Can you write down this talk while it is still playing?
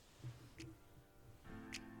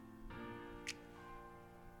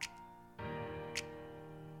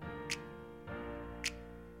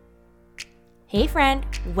Hey friend,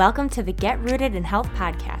 welcome to the Get Rooted in Health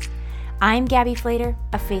podcast. I'm Gabby Flater,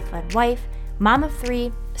 a faith-led wife, mom of 3,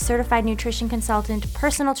 certified nutrition consultant,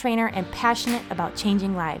 personal trainer, and passionate about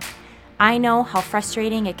changing lives. I know how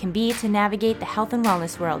frustrating it can be to navigate the health and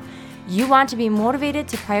wellness world. You want to be motivated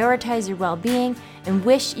to prioritize your well-being and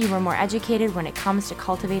wish you were more educated when it comes to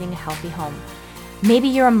cultivating a healthy home. Maybe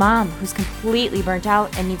you're a mom who's completely burnt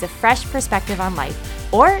out and needs a fresh perspective on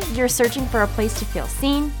life, or you're searching for a place to feel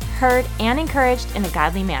seen, heard, and encouraged in a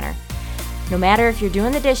godly manner. No matter if you're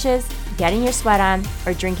doing the dishes, getting your sweat on,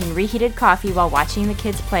 or drinking reheated coffee while watching the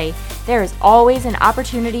kids play, there is always an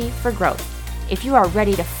opportunity for growth. If you are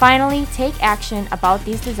ready to finally take action about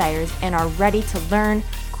these desires and are ready to learn,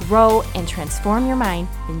 grow, and transform your mind,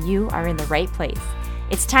 then you are in the right place.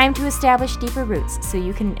 It's time to establish deeper roots so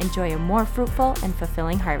you can enjoy a more fruitful and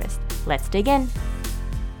fulfilling harvest. Let's dig in.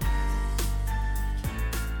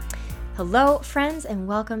 Hello, friends, and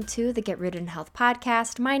welcome to the Get Rooted in Health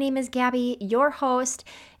podcast. My name is Gabby, your host,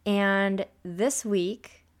 and this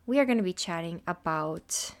week we are going to be chatting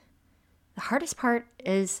about the hardest part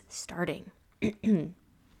is starting. I'm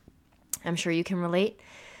sure you can relate.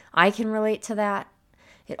 I can relate to that.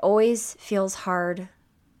 It always feels hard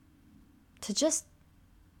to just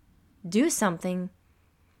do something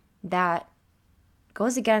that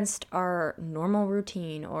goes against our normal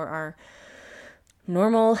routine or our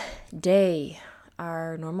normal day,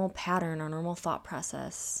 our normal pattern, our normal thought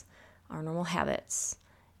process, our normal habits.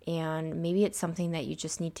 And maybe it's something that you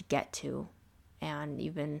just need to get to and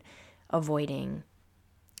you've been avoiding,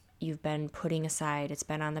 you've been putting aside, it's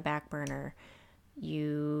been on the back burner.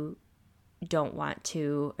 You don't want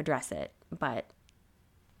to address it, but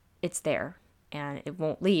it's there. And it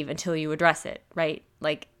won't leave until you address it, right?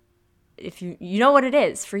 Like, if you know what it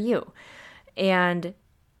is for you. And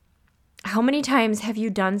how many times have you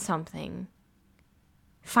done something?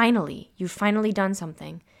 You've finally done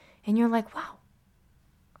something. And you're like, wow,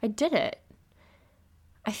 I did it.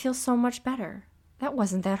 I feel so much better. That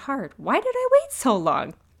wasn't that hard. Why did I wait so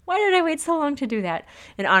long? Why did I wait so long to do that?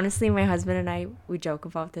 And honestly, my husband and I, we joke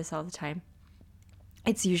about this all the time.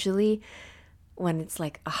 It's usually when it's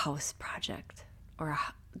like a house project or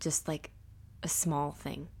just like a small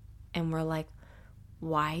thing. And we're like,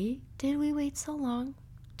 why did we wait so long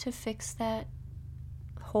to fix that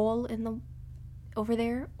hole over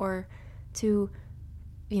there? Or to,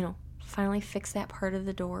 finally fix that part of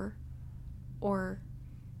the door or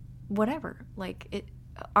whatever. Like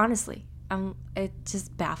honestly, it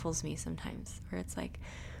just baffles me sometimes where it's like,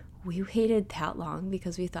 we waited that long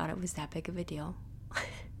because we thought it was that big of a deal.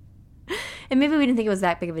 And maybe we didn't think it was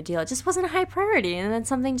that big of a deal. It just wasn't a high priority. And then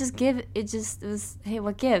something it was, hey,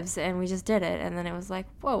 what gives? And we just did it. And then it was like,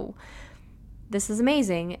 whoa, this is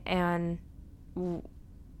amazing. And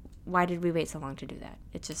why did we wait so long to do that?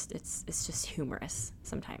 It's just humorous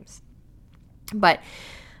sometimes. But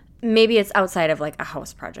maybe it's outside of like a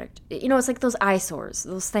house project. It's like those eyesores,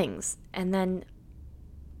 those things. And then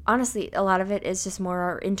honestly, a lot of it is just more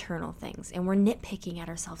our internal things, and we're nitpicking at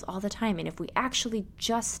ourselves all the time. And if we actually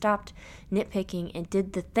just stopped nitpicking and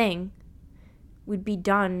did the thing, we'd be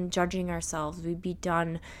done judging ourselves. We'd be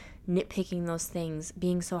done nitpicking those things,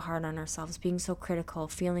 being so hard on ourselves, being so critical,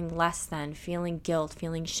 feeling less than, feeling guilt,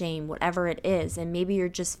 feeling shame, whatever it is. And maybe you're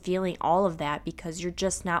just feeling all of that because you're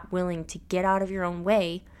just not willing to get out of your own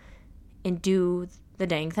way and do the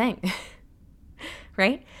dang thing,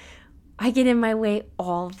 right? I get in my way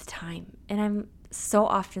all the time, and I'm so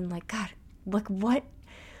often like, God, like what?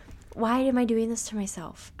 Why am I doing this to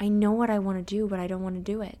myself? I know what I want to do, but I don't want to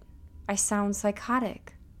do it. I sound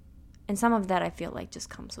psychotic. And some of that I feel like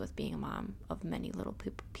just comes with being a mom of many little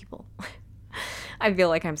people. I feel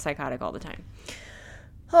like I'm psychotic all the time.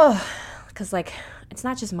 Oh, because like, it's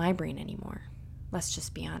not just my brain anymore. Let's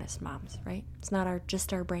just be honest, moms, right? It's not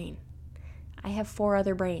just our brain. I have 4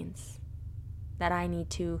 other brains that I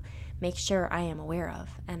need to make sure I am aware of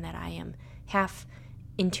and that I am half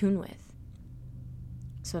in tune with,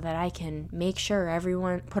 so that I can make sure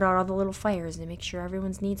everyone, put out all the little fires and make sure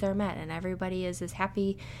everyone's needs are met and everybody is as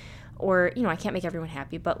happy. Or, I can't make everyone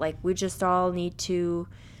happy, but like we just all need to,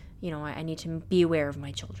 I need to be aware of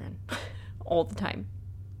my children all the time.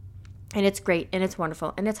 And it's great and it's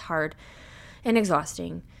wonderful and it's hard and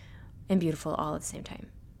exhausting and beautiful all at the same time.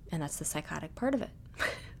 And that's the psychotic part of it.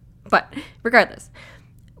 But regardless,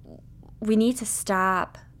 we need to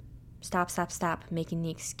stop making the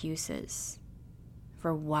excuses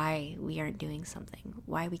for why we aren't doing something,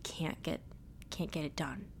 why we can't get it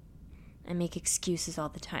done, and make excuses all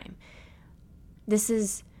the time. This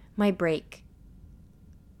is my break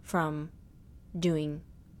from doing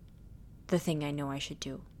the thing I know I should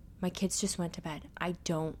do. My kids just went to bed. I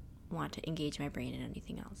don't want to engage my brain in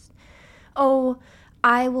anything else. Oh,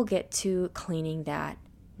 I will get to cleaning that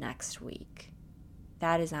next week.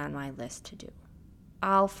 That is on my list to do.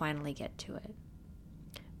 I'll finally get to it.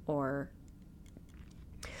 Or,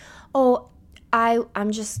 oh,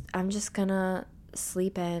 I'm just gonna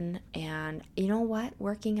sleep in, and you know what?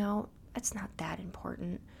 Working out, that's not that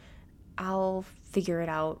important. I'll figure it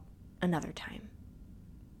out another time.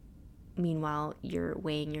 Meanwhile, you're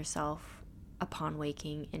weighing yourself upon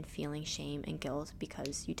waking and feeling shame and guilt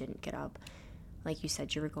because you didn't get up like you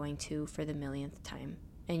said you were going to for the millionth time,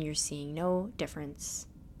 and you're seeing no difference,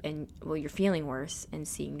 and well, you're feeling worse and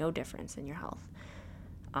seeing no difference in your health.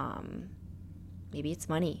 Maybe it's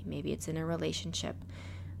money, maybe it's in a relationship.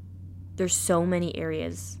 There's so many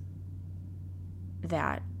areas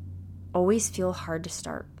that always feel hard to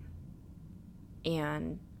start.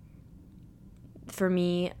 And for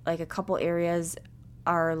me, like a couple areas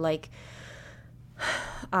are like,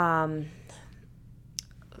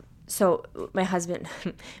 so my husband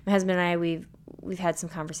and I, we've had some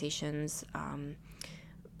conversations.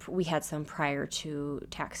 We had some prior to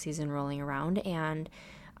tax season rolling around, and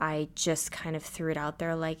I just kind of threw it out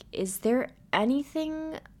there, like, is there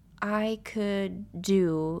anything I could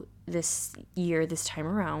do this year, this time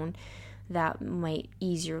around, that might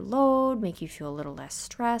ease your load, make you feel a little less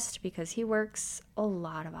stressed, because he works a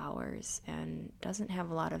lot of hours and doesn't have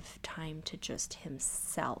a lot of time to just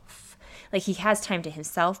himself. Like, he has time to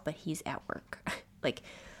himself, but he's at work. Like,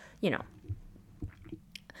 you know,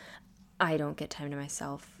 I don't get time to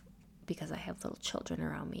myself because I have little children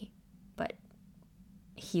around me, but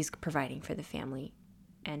he's providing for the family.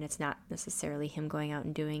 And it's not necessarily him going out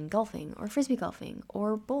and doing golfing or frisbee golfing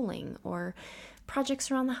or bowling or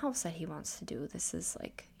projects around the house that he wants to do. This is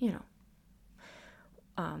like, you know,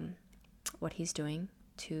 what he's doing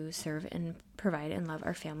to serve and provide and love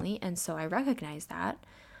our family. And so I recognize that.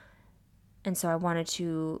 And so I wanted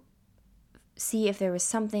to see if there was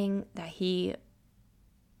something that he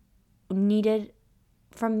needed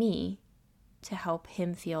from me to help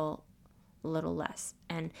him feel a little less.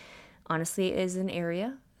 And honestly, it is an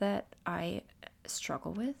area that I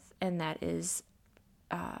struggle with, and that is,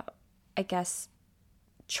 I guess,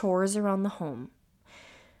 chores around the home.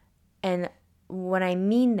 And when I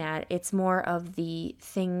mean that, it's more of the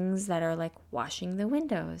things that are like washing the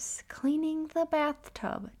windows, cleaning the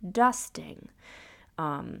bathtub, dusting,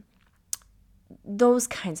 those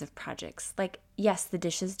kinds of projects. Like, yes, the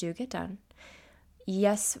dishes do get done.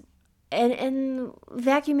 Yes, and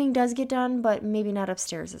vacuuming does get done, but maybe not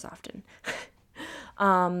upstairs as often.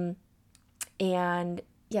 And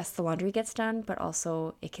yes, the laundry gets done, but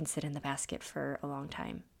also it can sit in the basket for a long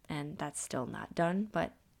time, and that's still not done,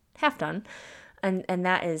 but half done. And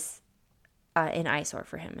that is an eyesore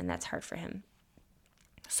for him, and that's hard for him.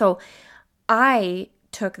 So I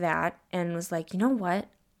took that and was like, you know what?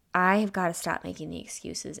 I've got to stop making the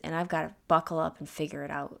excuses, and I've got to buckle up and figure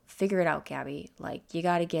it out. Figure it out, Gabby. Like, you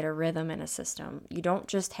got to get a rhythm and a system. You don't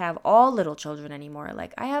just have all little children anymore.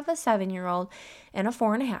 Like, I have a 7-year-old and a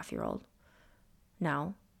 4.5-year-old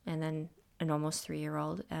now, and then an almost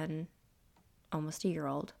 3-year-old and almost a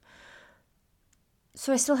year-old.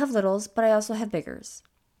 So I still have littles, but I also have biggers.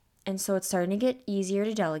 And so it's starting to get easier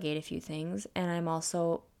to delegate a few things, and I'm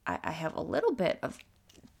also, I have a little bit of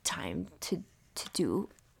time to do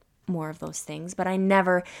more of those things, but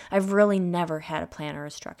I've really never had a plan or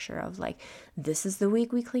a structure of like, this is the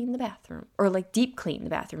week we clean the bathroom, or like deep clean the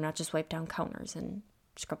bathroom, not just wipe down counters and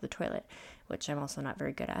scrub the toilet, which I'm also not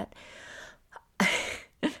very good at.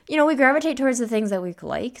 You know, we gravitate towards the things that we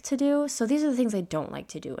like to do. So these are the things I don't like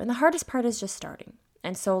to do. And the hardest part is just starting.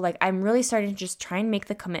 And so like, I'm really starting to just try and make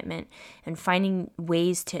the commitment and finding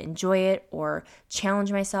ways to enjoy it or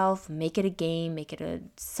challenge myself, make it a game, make it a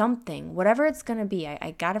something, whatever it's going to be.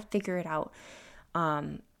 I got to figure it out,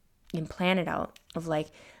 and plan it out of like,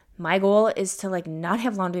 my goal is to like not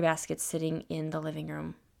have laundry baskets sitting in the living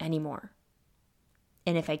room anymore.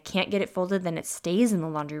 And if I can't get it folded, then it stays in the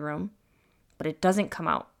laundry room, but it doesn't come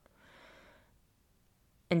out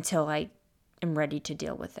until I am ready to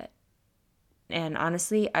deal with it. And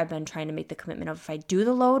honestly, I've been trying to make the commitment of, if I do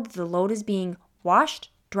the load is being washed,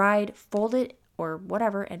 dried, folded, or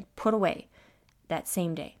whatever, and put away that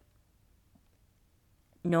same day.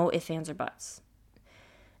 No ifs, ands, or buts.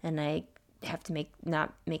 And I have to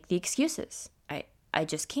not make the excuses. I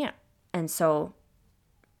just can't. And so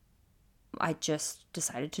I just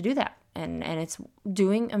decided to do that. And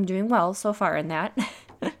I'm doing well so far in that.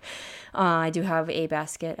 I do have a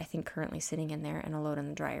basket, I think, currently sitting in there, and a load in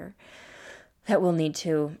the dryer that will need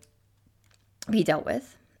to be dealt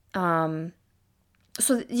with.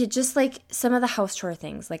 So just like some of the house chore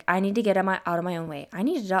things, like I need to get out of my own way. I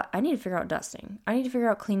need to figure out dusting. I need to figure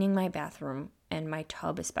out cleaning my bathroom and my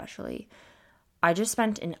tub especially. I just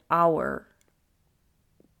spent an hour,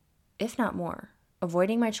 if not more,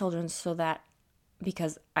 avoiding my children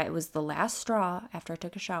because it was the last straw after I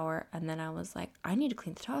took a shower, and then I was like, I need to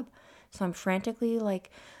clean the tub. So I'm frantically like,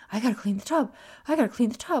 I gotta clean the tub. I gotta clean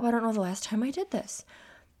the tub. I don't know the last time I did this.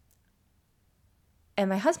 And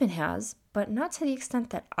my husband has, but not to the extent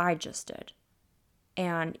that I just did.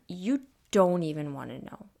 And you don't even want to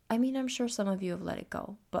know. I mean, I'm sure some of you have let it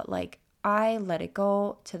go, but like I let it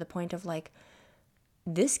go to the point of like,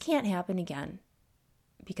 this can't happen again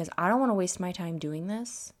because I don't want to waste my time doing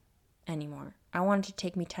this anymore. I want it to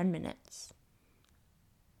take me 10 minutes.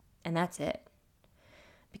 And that's it.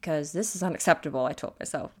 Because this is unacceptable, I told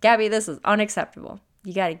myself. Gabby, this is unacceptable.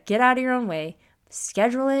 You got to get out of your own way,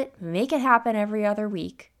 schedule it, make it happen every other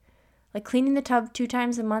week. Like cleaning the tub 2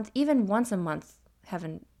 times a month, even once a month,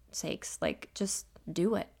 heaven sakes. Like, just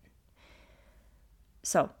do it.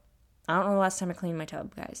 So, I don't know the last time I cleaned my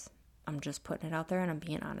tub, guys. I'm just putting it out there and I'm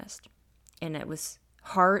being honest. And it was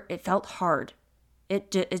hard. It felt hard.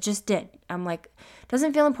 It just did. I'm like, it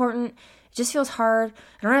doesn't feel important. It just feels hard.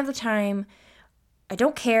 I don't have the time. I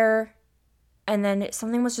don't care. And then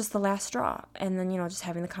something was just the last straw. And then, just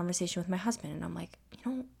having the conversation with my husband. And I'm like,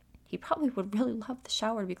 he probably would really love the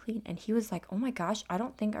shower to be clean. And he was like, oh my gosh, I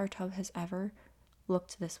don't think our tub has ever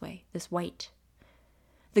looked this way, this white.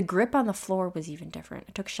 The grip on the floor was even different.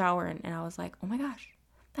 I took a shower and I was like, oh my gosh,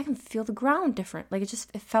 I can feel the ground different. Like it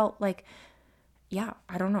felt like, yeah,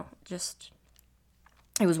 I don't know.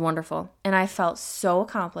 It was wonderful. And I felt so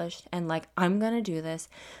accomplished and like, I'm going to do this.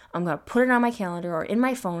 I'm going to put it on my calendar or in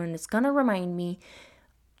my phone and it's going to remind me,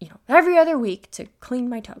 every other week to clean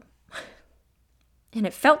my tub. And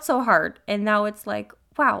it felt so hard. And now it's like,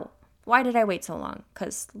 wow, why did I wait so long?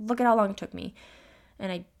 Because look at how long it took me.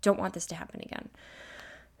 And I don't want this to happen again.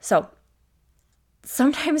 So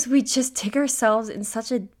sometimes we just dig ourselves in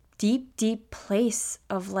such a deep, deep place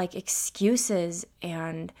of like excuses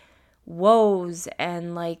and woes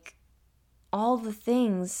and like all the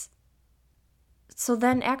things. So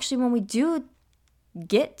then actually when we do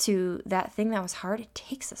get to that thing that was hard, it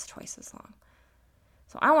takes us twice as long.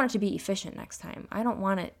 So I want it to be efficient next time.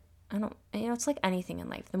 It's like anything in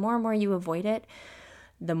life. The more and more you avoid it,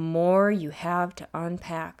 the more you have to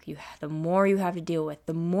unpack, the more you have to deal with,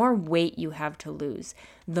 the more weight you have to lose,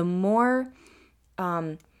 the more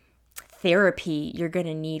therapy you're going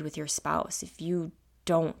to need with your spouse if you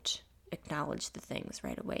don't acknowledge the things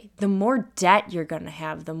right away. The more debt you're going to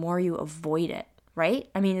have, the more you avoid it, right?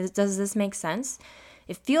 I mean, does this make sense?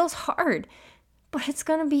 It feels hard, but it's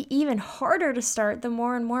going to be even harder to start the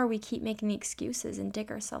more and more we keep making the excuses and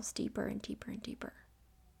dig ourselves deeper and deeper and deeper.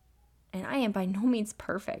 And I am by no means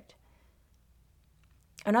perfect.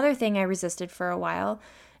 Another thing I resisted for a while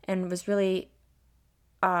and was really,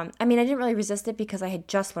 I didn't really resist it because I had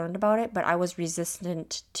just learned about it, but I was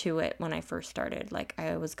resistant to it when I first started. Like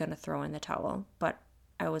I was going to throw in the towel, but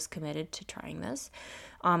I was committed to trying this.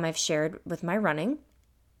 I've shared with my running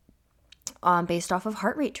based off of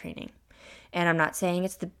heart rate training. And I'm not saying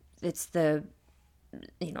it's the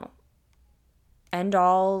end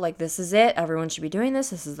all, like this is it, everyone should be doing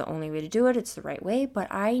this is the only way to do it, it's the right way, but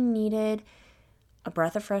I needed a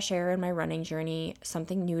breath of fresh air in my running journey,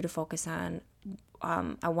 something new to focus on.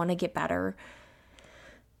 I want to get better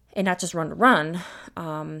and not just run to run.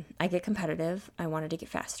 I get competitive. I wanted to get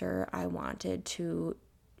faster. I wanted to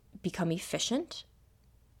become efficient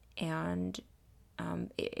and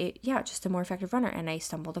just a more effective runner. And I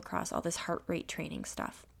stumbled across all this heart rate training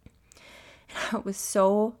stuff. And I was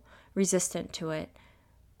so resistant to it.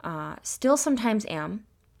 Still sometimes am,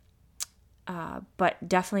 but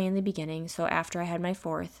definitely in the beginning. So after I had my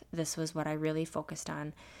 4th, this was what I really focused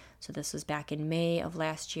on. So this was back in May of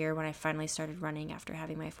last year when I finally started running after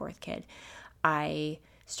having my 4th kid. I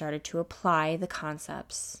started to apply the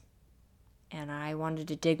concepts and I wanted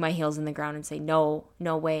to dig my heels in the ground and say, no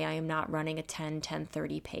way, I am not running a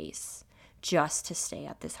 10:30 pace just to stay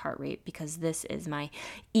at this heart rate because this is my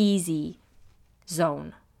easy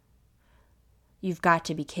zone. You've got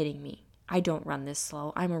to be kidding me. I don't run this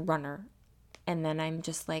slow. I'm a runner. And then I'm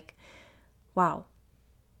just like, wow.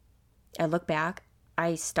 I look back.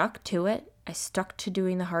 I stuck to it. I stuck to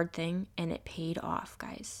doing the hard thing, and it paid off,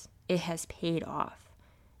 guys. It has paid off.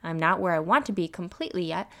 I'm not where I want to be completely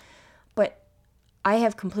yet, but I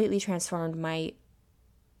have completely transformed my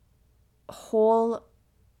whole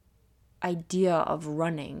idea of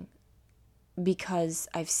running because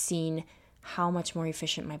I've seen how much more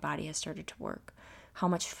efficient my body has started to work, how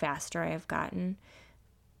much faster I have gotten,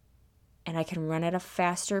 and I can run at a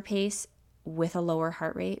faster pace with a lower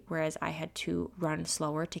heart rate, whereas I had to run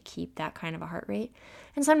slower to keep that kind of a heart rate.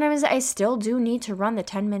 And sometimes I still do need to run the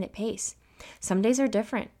 10-minute pace. Some days are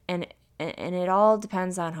different, and it all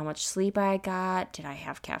depends on how much sleep I got. Did I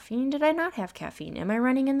have caffeine? Did I not have caffeine? Am I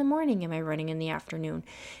running in the morning? Am I running in the afternoon?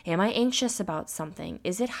 Am I anxious about something?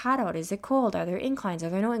 Is it hot out? Is it cold? Are there inclines? Are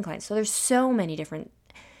there no inclines? So there's so many different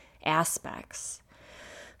aspects.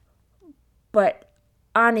 But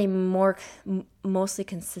on a mostly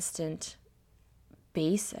consistent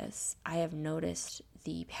basis, I have noticed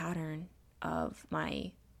the pattern of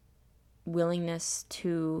my willingness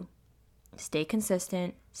to stay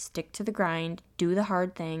consistent, stick to the grind, do the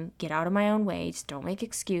hard thing, get out of my own way, just don't make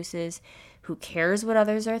excuses. Who cares what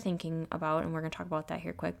others are thinking about? And we're going to talk about that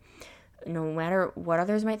here quick. No matter what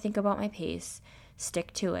others might think about my pace,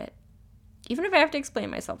 stick to it. Even if I have to explain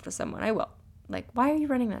myself to someone, I will. Like, why are you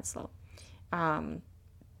running that slow?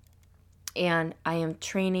 And I am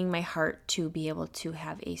training my heart to be able to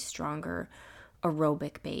have a stronger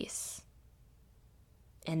aerobic base.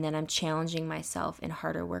 And then I'm challenging myself in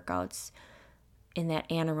harder workouts in that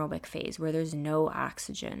anaerobic phase where there's no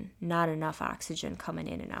oxygen, not enough oxygen coming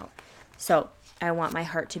in and out. So I want my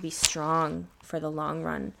heart to be strong for the long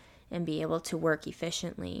run and be able to work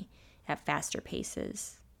efficiently at faster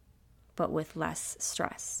paces, but with less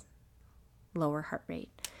stress, lower heart rate.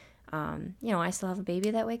 I still have a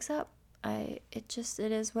baby that wakes up. It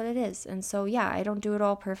is what it is. And so, yeah, I don't do it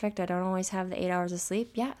all perfect. I don't always have the 8 hours of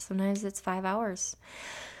sleep. Yeah, sometimes it's 5 hours.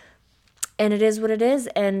 And it is what it is.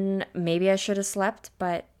 And maybe I should have slept,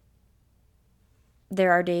 but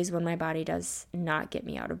there are days when my body does not get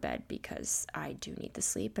me out of bed because I do need the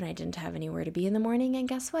sleep and I didn't have anywhere to be in the morning. And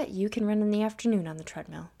guess what? You can run in the afternoon on the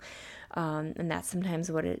treadmill. And that's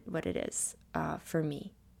sometimes what it is for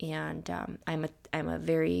me. And I'm a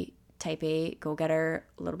very type A go-getter,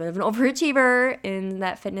 a little bit of an overachiever in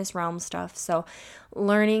that fitness realm stuff. So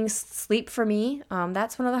learning sleep for me,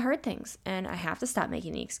 that's one of the hard things. And I have to stop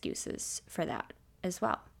making the excuses for that as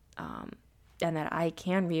well. And that I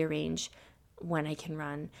can rearrange when I can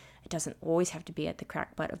run. It doesn't always have to be at the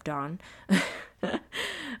crack butt of dawn,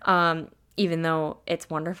 even though it's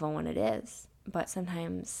wonderful when it is. But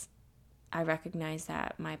sometimes I recognize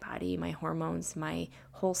that my body, my hormones, my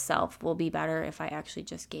whole self will be better if I actually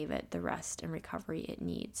just gave it the rest and recovery it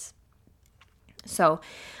needs. So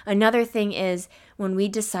another thing is when we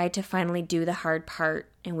decide to finally do the hard part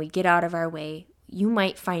and we get out of our way, you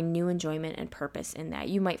might find new enjoyment and purpose in that.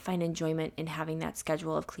 You might find enjoyment in having that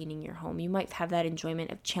schedule of cleaning your home. You might have that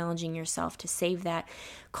enjoyment of challenging yourself to save that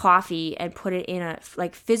coffee and put it in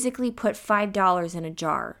physically put $5 in a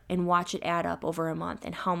jar and watch it add up over a month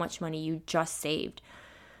and how much money you just saved.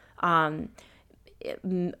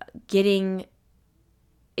 Getting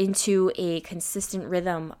into a consistent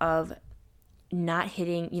rhythm of not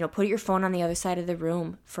hitting, put your phone on the other side of the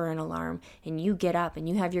room for an alarm and you get up and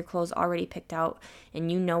you have your clothes already picked out and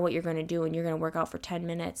you know what you're going to do and you're going to work out for 10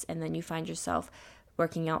 minutes and then you find yourself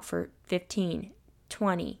working out for 15,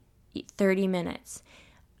 20, 30 minutes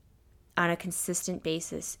on a consistent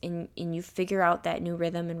basis and you figure out that new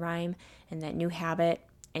rhythm and rhyme and that new habit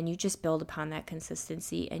and you just build upon that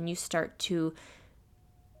consistency and you start to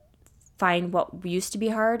find what used to be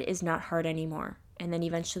hard is not hard anymore. And then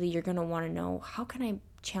eventually you're going to want to know, how can I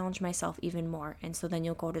challenge myself even more? And so then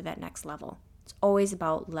you'll go to that next level. It's always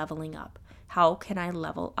about leveling up. How can I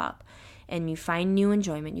level up? And you find new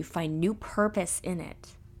enjoyment. You find new purpose in it,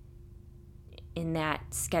 in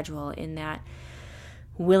that schedule, in that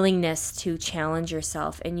willingness to challenge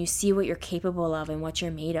yourself. And you see what you're capable of and what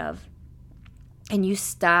you're made of. And you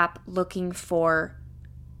stop looking for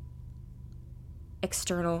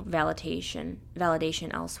external validation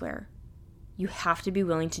elsewhere. You have to be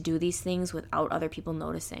willing to do these things without other people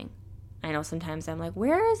noticing. I know sometimes I'm like,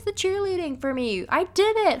 where is the cheerleading for me? I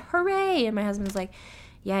did it. Hooray. And my husband's like,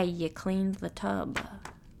 yeah, you cleaned the tub.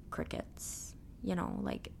 Crickets.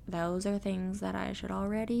 Those are things that I should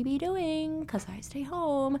already be doing because I stay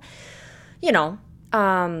home.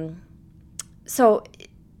 So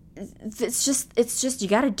it's just you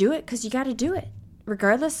got to do it because you got to do it.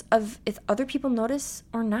 Regardless of if other people notice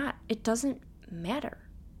or not, it doesn't matter.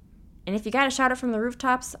 And if you got to shout it from the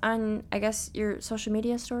rooftops on, I guess, your social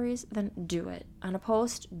media stories, then do it. On a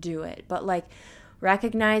post, do it. But,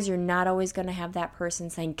 recognize you're not always going to have that person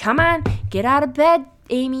saying, come on, get out of bed,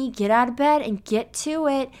 Amy, get out of bed and get to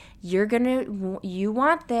it. You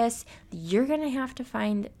want this. You're going to have to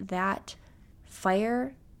find that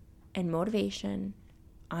fire and motivation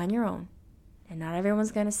on your own. And not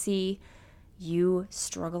everyone's going to see you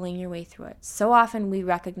struggling your way through it. So often we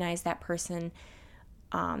recognize that person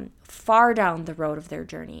far down the road of their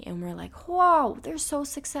journey, and we're like, wow, they're so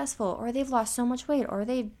successful, or they've lost so much weight, or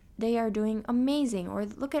they are doing amazing, or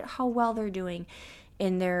look at how well they're doing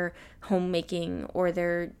in their homemaking, or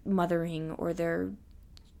their mothering, or their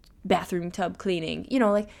bathroom tub cleaning,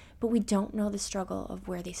 but we don't know the struggle of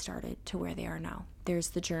where they started to where they are now. There's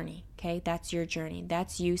the journey, okay? That's your journey.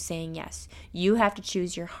 That's you saying yes. You have to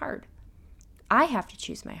choose your hard. I have to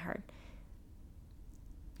choose my hard.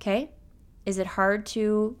 Okay? Is it hard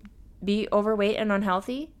to be overweight and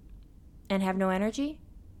unhealthy and have no energy?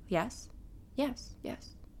 Yes. Yes.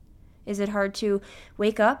 Yes. Is it hard to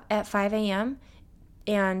wake up at 5 a.m.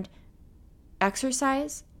 and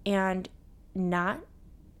exercise and not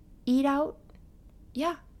eat out?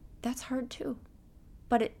 Yeah, that's hard too.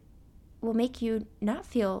 But it will make you not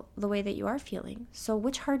feel the way that you are feeling. So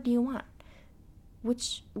which hard do you want?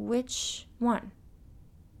 Which one?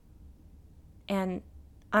 And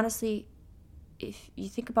honestly, if you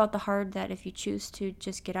think about the hard that if you choose to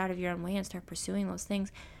just get out of your own way and start pursuing those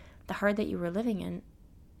things, the hard that you were living in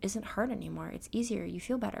isn't hard anymore. It's easier. You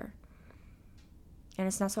feel better. And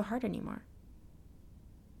it's not so hard anymore.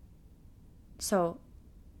 So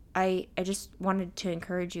I just wanted to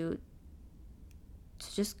encourage you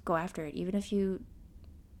to just go after it, even if you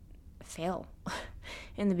fail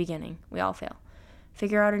in the beginning. We all fail.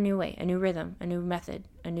 Figure out a new way, a new rhythm, a new method,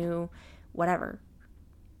 a new whatever.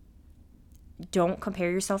 Don't compare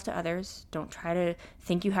yourself to others. Don't try to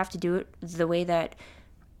think you have to do it the way that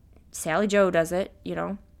Sally Joe does it,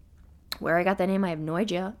 Where I got that name, I have no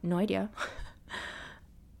idea.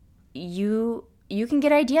 You can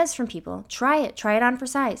get ideas from people. Try it. Try it on for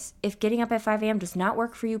size. If getting up at 5 a.m. does not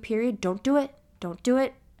work for you, period, don't do it. Don't do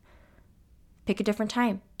it. Pick a different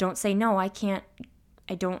time. Don't say, no, I can't.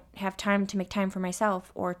 I don't have time to make time for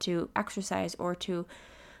myself or to exercise or to,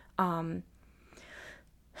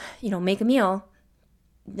 make a meal.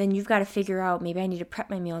 Then you've got to figure out, maybe I need to prep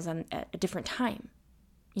my meals at a different time.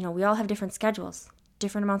 We all have different schedules,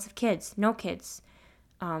 different amounts of kids, no kids,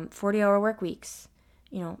 40-hour work weeks,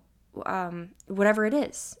 whatever it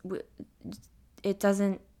is. It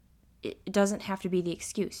doesn't have to be the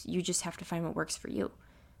excuse. You just have to find what works for you.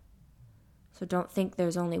 So don't think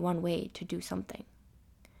there's only one way to do something.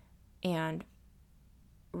 And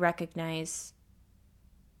recognize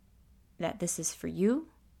that this is for you,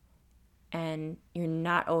 and you're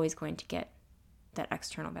not always going to get that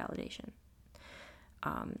external validation.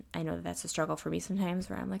 I know that that's a struggle for me sometimes,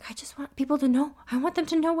 where I'm like, I just want people to know. I want them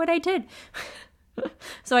to know what I did.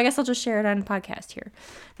 So I guess I'll just share it on a podcast here.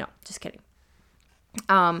 No, just kidding.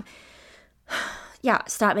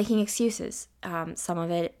 Stop making excuses. Some of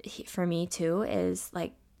it for me too is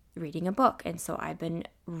like reading a book. And so I've been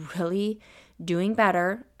really doing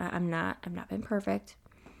better. I've not been perfect,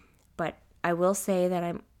 but I will say that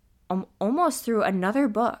I'm almost through another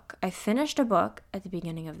book. I finished a book at the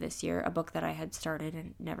beginning of this year, a book that I had started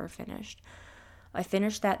and never finished. I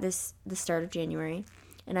finished that the start of January,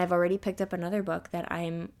 and I've already picked up another book that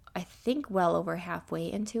I think well over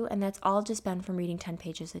halfway into, and that's all just been from reading 10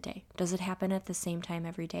 pages a day. Does it happen at the same time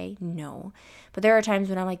every day? No. But there are times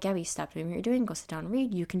when I'm like, Gabby, stop doing what you're doing. Go sit down and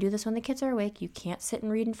read. You can do this when the kids are awake. You can't sit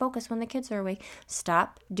and read and focus when the kids are awake.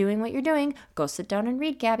 Stop doing what you're doing. Go sit down and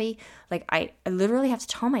read, Gabby. Like, I literally have to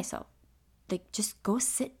tell myself, like, just go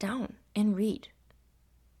sit down and read.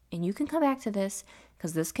 And you can come back to this,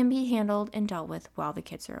 because this can be handled and dealt with while the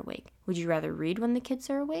kids are awake. Would you rather read when the kids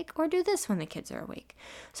are awake or do this when the kids are awake?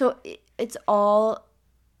 So it's all,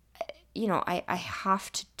 I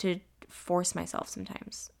have to force myself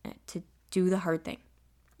sometimes to do the hard thing.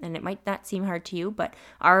 And it might not seem hard to you, but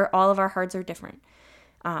all of our hards are different.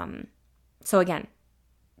 So again,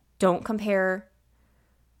 don't compare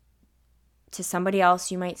to somebody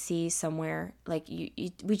else you might see somewhere. Like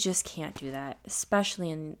we just can't do that, especially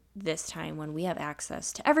in this time when we have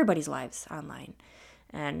access to everybody's lives online.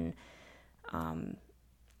 And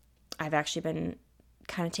I've actually been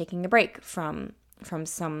kind of taking a break from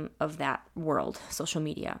some of that world, social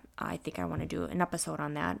media. I think I want to do an episode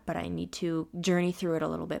on that, but I need to journey through it a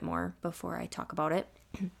little bit more before I talk about it.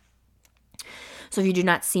 So if you do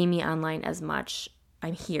not see me online as much,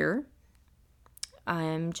 I'm here.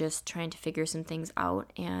 I'm just trying to figure some things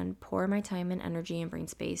out and pour my time and energy and brain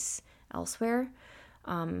space elsewhere,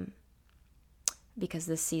 because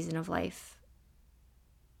this season of life,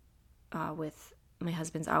 with my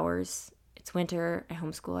husband's hours, it's winter, I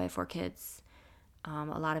homeschool, I have 4 kids. A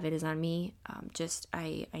lot of it is on me.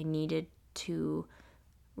 I needed to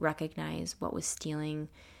recognize what was stealing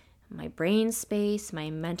my brain space,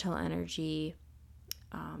 my mental energy,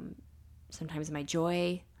 sometimes my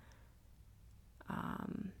joy,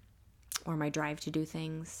 or my drive to do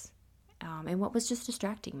things. and what was just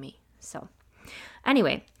distracting me. So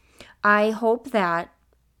anyway, I hope that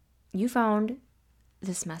you found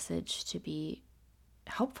this message to be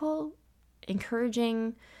helpful,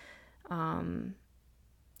 encouraging,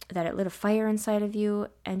 that it lit a fire inside of you,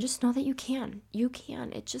 and just know that you can. You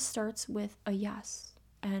can. It just starts with a yes.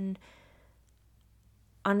 And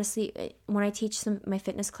honestly, when I teach my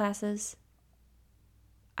fitness classes,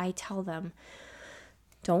 I tell them,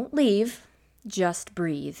 don't leave, just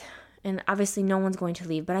breathe. And obviously no one's going to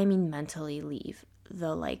leave, but I mean mentally leave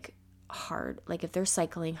the hard. Like if they're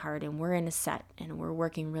cycling hard and we're in a set and we're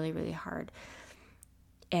working really, really hard,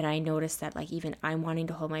 and I notice that even I'm wanting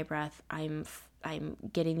to hold my breath, I'm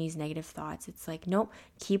getting these negative thoughts. It's like, nope,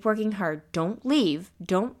 keep working hard. Don't leave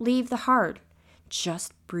the hard.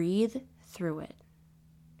 Just breathe through it.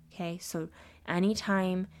 Okay, so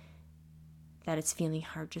anytime that it's feeling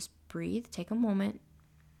hard, just breathe, take a moment,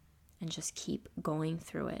 and just keep going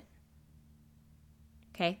through it.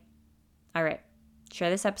 Okay? All right. Share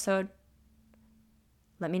this episode.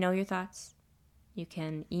 Let me know your thoughts. You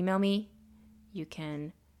can email me. You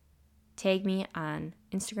can tag me on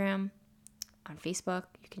Instagram, on Facebook.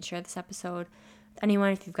 You can share this episode with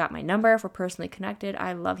anyone. If you've got my number, if we're personally connected,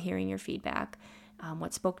 I love hearing your feedback.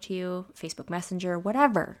 What spoke to you, Facebook Messenger,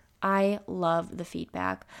 whatever. I love the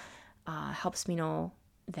feedback. Helps me know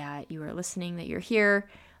that you are listening, that you're here,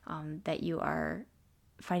 that you are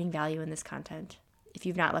finding value in this content. If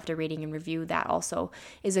you've not left a rating and review, that also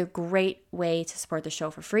is a great way to support the show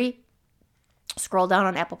for free. Scroll down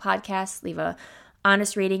on Apple Podcasts, leave a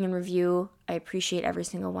honest rating and review. I appreciate every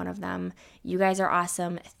single one of them. You guys are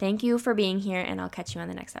awesome. Thank you for being here, and I'll catch you on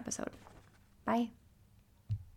the next episode. Bye.